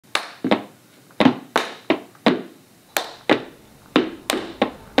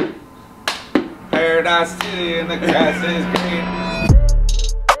Paradise City and the grass is green.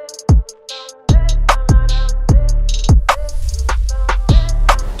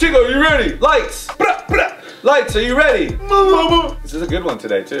 Chico, you ready? Lights! Lights, are you ready? This is a good one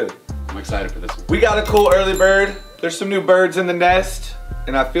today, too. I'm excited for this one. We got a cool early bird. There's some new birds in the nest,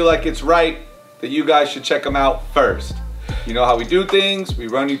 and I feel like it's right that you guys should check them out first. You know how we do things. We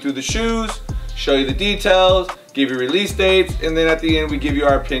run you through the shoes, show you the details, give you release dates, and then at the end we give you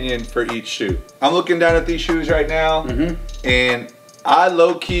our opinion for each shoe. I'm looking down at these shoes right now, and I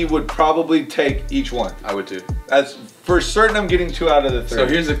low-key would probably take each one. I would too. As for certain, I'm getting 2 out of the 3. So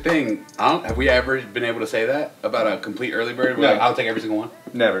here's the thing. Have we ever been able to say that about a complete early bird? No. Like, I'll take every single one?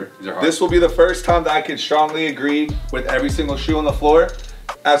 Never. These are hard. This will be the first time that I can strongly agree with every single shoe on the floor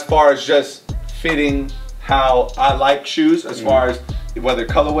as far as just fitting how I like shoes, as far as whether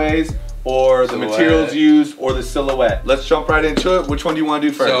colorways or the materials used or the silhouette. Let's jump right into it. Which one do you want to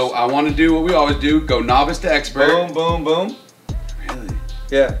do first? So I want to do what we always do, go novice to expert. Boom, boom, boom. Really?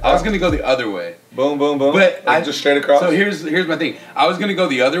 Yeah. I was going to go the other way. Boom, boom, boom. But I just straight across. So here's my thing. I was going to go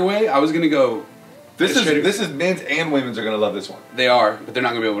the other way. I was going to go... This is men's and women's are going to love this one. They are, but they're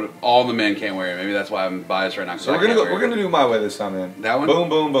not going to be able to... All the men can't wear it. Maybe that's why I'm biased right now. So we're going to do my way this time, then. That one? Boom,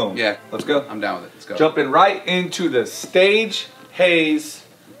 boom, boom. Yeah. Let's go. I'm down with it. Let's go. Jumping right into the Stage Haze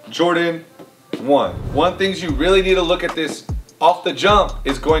Jordan 1. One things you really need to look at this off the jump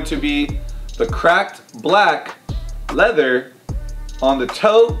is going to be the cracked black leather on the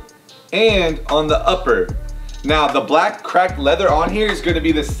toe and on the upper. Now the black cracked leather on here is going to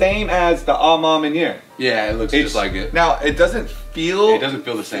be the same as the Alma Meunier. Yeah, it looks just like it. Now it doesn't feel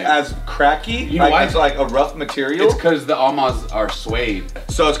the same as cracky. You know why? It's like a rough material. It's because the Almas are suede.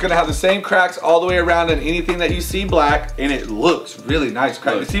 So it's gonna have the same cracks all the way around in anything that you see black, and it looks really nice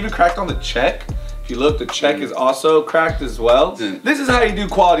cracked. It's even cracked on the check. If you look, the check is also cracked as well. This is how you do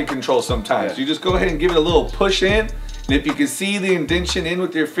quality control sometimes. You just go ahead and give it a little push in, and if you can see the indentation in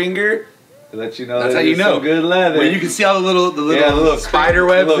with your finger, it lets you know that's how you know. Some good leather. Well, you can see all the little spider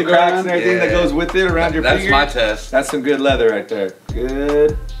webs, the little cracks and everything that goes with it around your finger. That's my test. That's some good leather right there.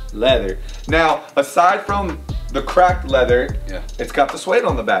 Good leather. Now, aside from the cracked leather, it's got the suede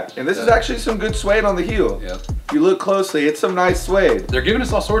on the back. And this is actually some good suede on the heel. If you look closely, it's some nice suede. They're giving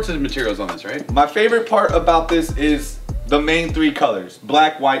us all sorts of materials on this, right? My favorite part about this is the main 3 colors,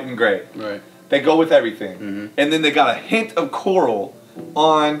 black, white, and gray. Right. They go with everything. And then they got a hint of coral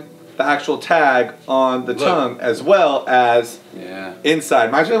on the actual tag on the tongue, as well as inside.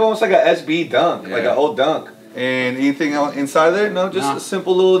 Reminds me of almost like a SB dunk, like an old dunk. And anything else inside there? No, just a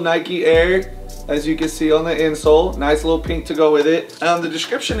simple little Nike Air, as you can see on the insole. Nice little pink to go with it. On the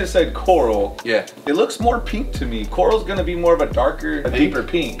description it said coral. Yeah. It looks more pink to me. Coral's gonna be more of a darker, deeper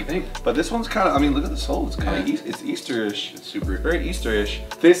pink. But this one's kind of, I mean, look at the sole. It's kind of, it's Easterish. It's super, very Easterish.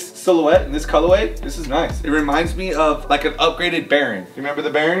 This silhouette and this colorway, this is nice. It reminds me of like an upgraded Baron. You remember the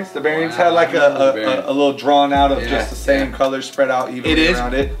Barons? The Barons had like a little drawn out of just the same color spread out evenly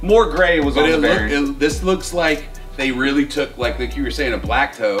around it. More gray was on the Baron. This looks like they really took, like you were saying, a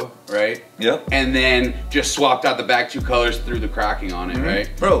black toe, right? Yep. And then just swapped out the back 2 colors through the cracking on it, right?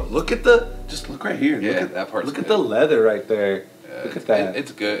 Bro, look at just look right here. Yeah, look at, that part's Look at the leather right there. Yeah, look at that.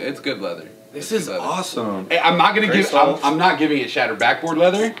 It's good. It's good leather. This is awesome. Hey, I'm not gonna give. I'm not giving it shattered backboard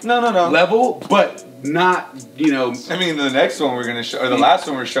leather. No. Level, but not. You know. I mean, the next one we're gonna show, or the last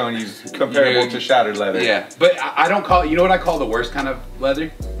one we're showing you, is comparable to shattered leather. Yeah, but I don't call it. You know what I call the worst kind of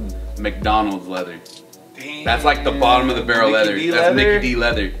leather? McDonald's leather. Damn. That's like the bottom of the barrel leather. That's Mickey D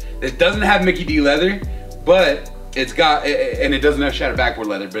leather. It doesn't have Mickey D leather, but it's got, and it doesn't have shattered backboard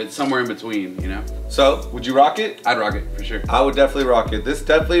leather, but it's somewhere in between, you know? So, would you rock it? I'd rock it, for sure. I would definitely rock it. This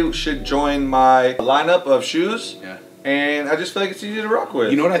definitely should join my lineup of shoes. Yeah. And I just feel like it's easy to rock with.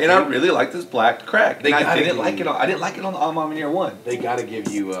 You know what I think? And I really like this black crack. I didn't like it on the Alma Meunier 1. They gotta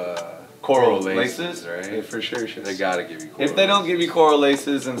give you coral laces, right? They for sure should. They gotta give you coral If they don't give you coral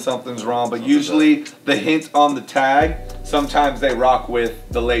laces, then something's wrong. But usually the hint on the tag, sometimes they rock with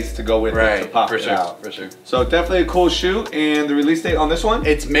the lace to go with it to pop it out. For sure. So definitely a cool shoe. And the release date on this one?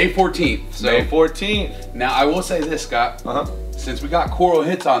 It's May 14th. So May 14th. Now I will say this, Scott. Since we got coral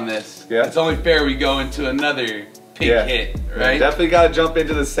hits on this, it's only fair we go into another pink hit, right? Definitely got to jump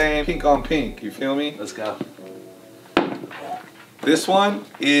into the same pink on pink. You feel me? Let's go. This one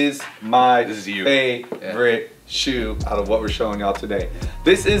is my favorite shoe out of what we're showing y'all today.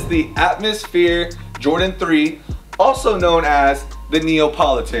 This is the Atmosphere Jordan 3, also known as the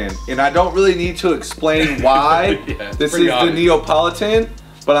Neapolitan. And I don't really need to explain why this is the Neapolitan,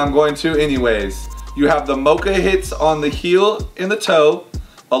 but I'm going to anyways. You have the mocha hits on the heel and the toe,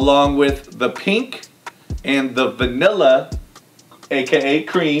 along with the pink and the vanilla, aka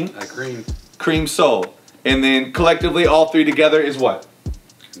cream, cream sole. And then collectively all three together is what?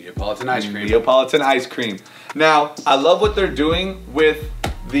 Neapolitan ice cream. Neapolitan ice cream. Now, I love what they're doing with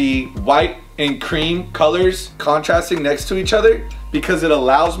the white and cream colors contrasting next to each other, because it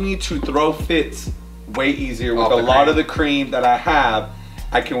allows me to throw fits way easier with a lot of the cream that I have.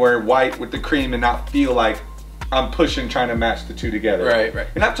 I can wear white with the cream and not feel like I'm pushing trying to match the two together. Right, right.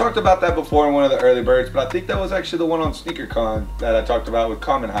 And I've talked about that before in one of the early birds, but I think that was actually the one on SneakerCon that I talked about with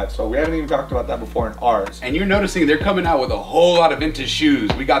Common Hype. So we haven't even talked about that before in ours. And you're noticing they're coming out with a whole lot of vintage shoes.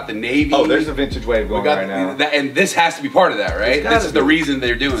 We got the navy. Oh, there's a vintage wave going right now. And this has to be part of that, right? This is the reason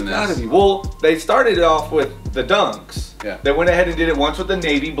they're doing this. Gotta be. Well, they started it off with the Dunks. Yeah. They went ahead and did it once with the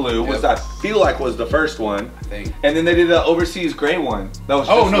navy blue, which I feel like was the first one. I think. And then they did the overseas gray one. That was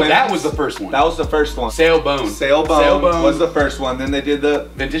that was the first one. That was the first one. Sailbone. Sailbone was the first one. Then they did the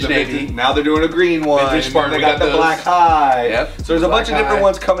vintage navy. Now they're doing a green one. Vintage Spartan. They got the black high. Yep. So there's a bunch of different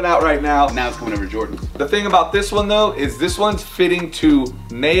ones coming out right now. Now it's coming over Jordan. The thing about this one though is this one's fitting to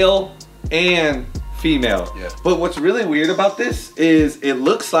male and female. Yeah. But what's really weird about this is it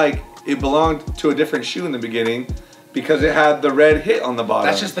looks like it belonged to a different shoe in the beginning, because it had the red hit on the bottom.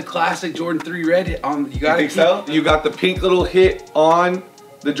 That's just the classic Jordan 3 red hit on. You think so? You got the pink little hit on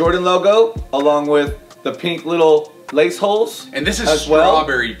the Jordan logo, along with the pink little lace holes. And this is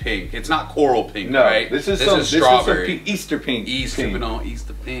strawberry pink. It's not coral pink, right? This is strawberry. This is Easter pink. Easter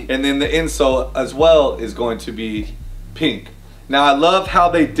pink. And then the insole as well is going to be pink. Now I love how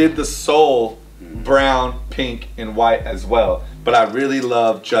they did the sole brown, pink, and white as well. But I really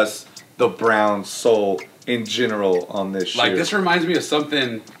love just the brown sole in general on this shoe. Like, this reminds me of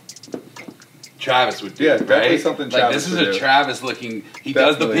something Travis would do. Yeah, definitely something Travis would do. This is a Travis looking. He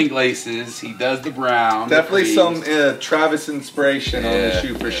does the pink laces. He does the brown. Definitely some Travis inspiration on the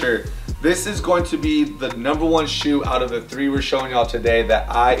shoe for sure. This is going to be the #1 shoe out of the 3 we're showing y'all today that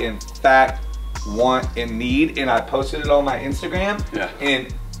I in fact want and need. And I posted it on my Instagram. Yeah.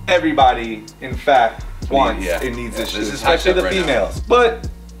 And everybody in fact wants and needs this shoe, especially the females. But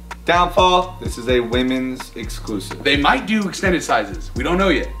downfall, this is a women's exclusive. They might do extended sizes. We don't know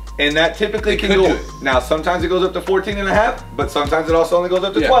yet. And that typically can go. Now, sometimes it goes up to 14.5, but sometimes it also only goes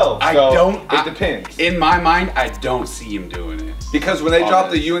up to 12. So it depends. In my mind, I don't see him doing it. Because when they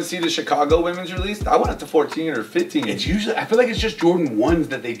dropped the UNC to Chicago women's release, I went up to 14 or 15. It's usually, I feel like it's just Jordan 1s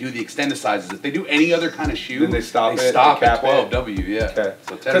that they do the extended sizes. If they do any other kind of shoe, then they stop at 12W, yeah. Okay.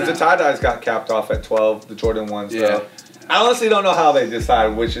 Because the tie-dyes got capped off at 12, the Jordan 1s, though. I honestly don't know how they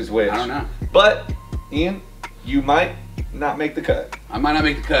decide which is which. I don't know. But, Ian, you might not make the cut. I might not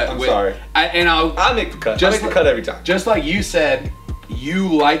make the cut. I'm sorry. I'll make the cut. I make the cut every time. Just like you said,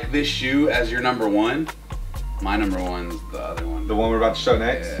 you like this shoe as your #1. My #1's the other one. The one we're about to show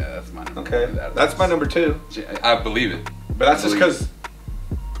next? Yeah, that's my #1. Okay. That's my #2. I believe it. But that's just because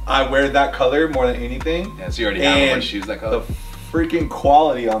I wear that color more than anything. Yeah, so you already have one shoes that color. The freaking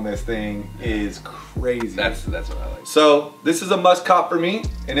quality on this thing is crazy. That's what I like. So this is a must cop for me,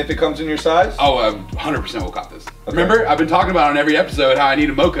 and if it comes in your size, 100% will cop this. Okay. Remember, I've been talking about on every episode how I need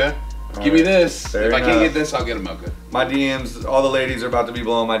a mocha. Give me this. If I can't get this, I'll get a mocha. My DMs, all the ladies are about to be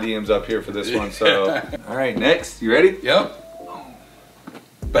blowing my DMs up here for this one. So, all right, next, you ready? Yep.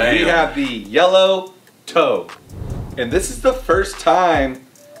 Bam. We have the yellow toe, and this is the first time.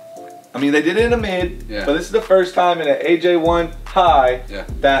 I mean, they did it in a mid, but this is the first time in an AJ1 high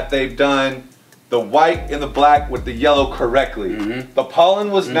that they've done the white and the black with the yellow correctly. The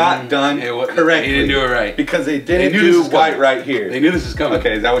pollen was not done correctly. They didn't do it right. Because they didn't do white right here. They knew this was coming.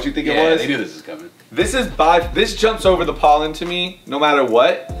 Okay, is that what you think it was? They knew this was coming. This jumps over the pollen to me, no matter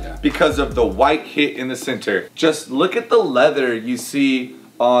what, because of the white hit in the center. Just look at the leather you see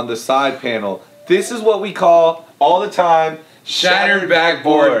on the side panel. This is what we call all the time shattered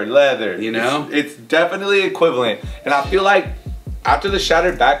backboard leather. You know? It's definitely equivalent. And I feel like after the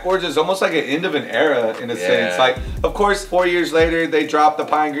shattered backboards, it's almost like an end of an era in a sense. Like, of course, 4 years later, they dropped the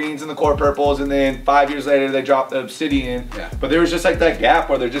pine greens and the core purples, and then 5 years later, they dropped the obsidian. But there was just like that gap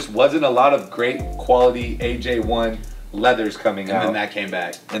where there just wasn't a lot of great quality AJ1 leathers coming out. And then that came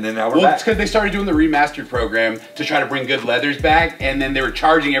back. And then now we're back. Well, it's because they started doing the remastered program to try to bring good leathers back, and then they were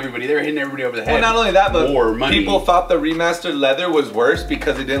charging everybody. They were hitting everybody over the head. Well, not only that, but more money. People thought the remastered leather was worse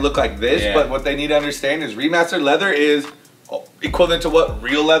because it didn't look like this. But what they need to understand is remastered leather is equivalent to what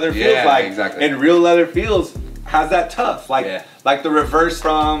real leather feels like. Exactly. And real leather has that tough. Like the reverse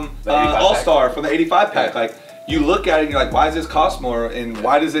from All-Star, from the 85 pack. Like, you look at it and you're like, why does this cost more and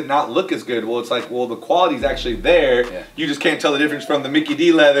why does it not look as good? Well, it's like, well, the quality's actually there. You just can't tell the difference from the Mickey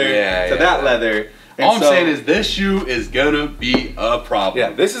D leather to that leather. All I'm saying is this shoe is gonna be a problem.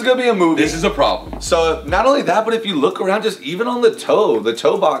 Yeah, this is gonna be a movie. This is a problem. So not only that, but if you look around, just even on the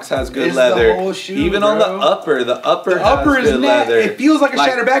toe box has good leather. The whole shoe, even bro. on the upper has good leather. It feels like a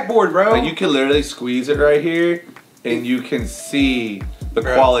shattered backboard, bro. Like you can literally squeeze it right here, and you can see the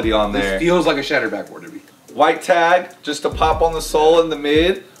quality on there. It feels like a shattered backboard to me. White tag, just to pop on the sole in the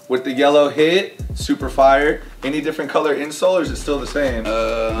mid with the yellow hit, super fire. Any different color insole, or is it still the same?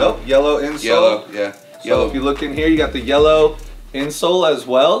 Nope, yellow insole. Yellow, yeah. So if you look in here, you got the yellow insole as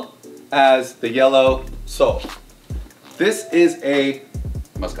well as the yellow sole. This is a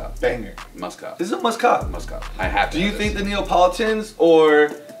Muscat. Banger. Muscat. This is a Muscat. Muscat. I have to. Do you think the Neapolitans or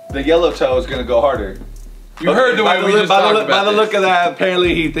the yellow toe is going to go harder? You heard the way we just talked about By the look of that,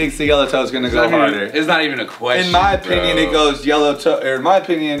 apparently he thinks the yellow toe is going to go harder. It's not even a question. In my opinion, it goes yellow toe. Or in my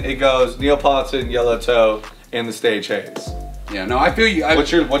opinion, it goes Neapolitan, yellow toe, and the Stage Haze. Yeah, no, I feel you.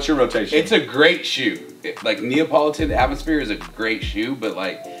 What's your rotation? It's a great shoe. Like Neapolitan Atmosphere is a great shoe, but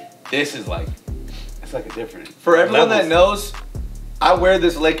like this is like it's like a different. For everyone that knows, I wear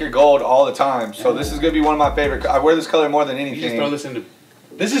this Laker gold all the time, so this is gonna be one of my favorite. I wear this color more than anything. You just throw this into.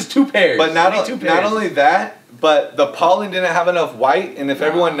 This is 2 pairs. But not only that, but the pollen didn't have enough white, and if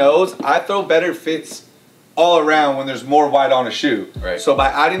everyone knows, I throw better fits all around when there's more white on a shoe. Right. So by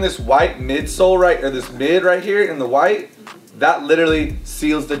adding this white midsole right, or this mid right here in the white, that literally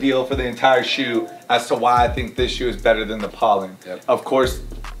seals the deal for the entire shoe as to why I think this shoe is better than the pollen. Yep. Of course,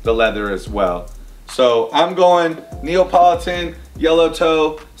 the leather as well. So I'm going Neapolitan, yellow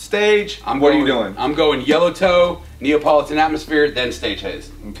toe, Stage. What are you doing? I'm going yellow toe, Neapolitan Atmosphere, then Stage Haze.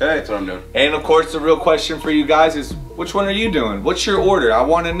 Okay. That's what I'm doing. And of course, the real question for you guys is, which one are you doing? What's your order? I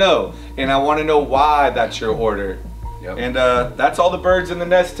want to know. And I want to know why that's your order. Yep. And that's all the birds in the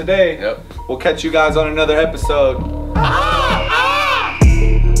nest today. Yep. We'll catch you guys on another episode.